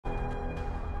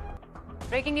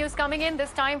Breaking news coming in,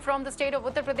 this time from the state of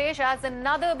Uttar Pradesh, as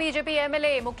another BJP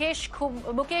MLA,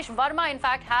 Mukesh Verma, in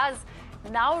fact, has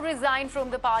now resigned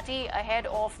from the party ahead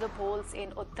of the polls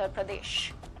in Uttar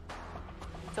Pradesh.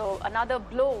 So another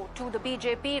blow to the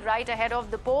BJP right ahead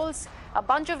of the polls. A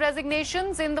bunch of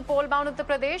resignations in the poll-bound Uttar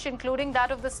Pradesh, including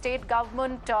that of the state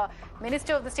government,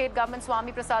 Minister of the State Government,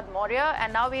 Swami Prasad Maurya.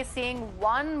 And now we're seeing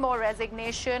one more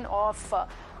resignation of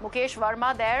Mukesh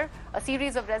Verma there, a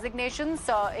series of resignations.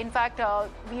 In fact,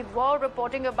 we were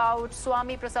reporting about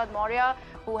Swami Prasad Maurya,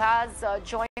 who has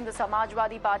joined the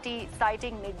Samajwadi Party,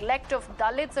 citing neglect of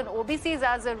Dalits and OBCs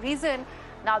as a reason.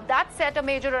 Now that set a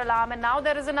major alarm, and now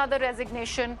there is another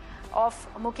resignation of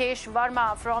Mukesh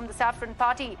Verma from the Saffron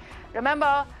Party.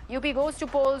 Remember, UP goes to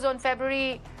polls on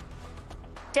February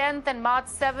 10th and March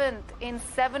 7th in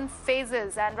 7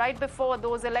 phases. And right before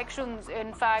those elections,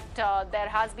 in fact, there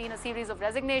has been a series of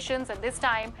resignations. And this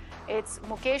time, it's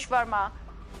Mukesh Verma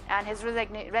and his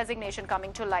resignation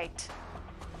coming to light.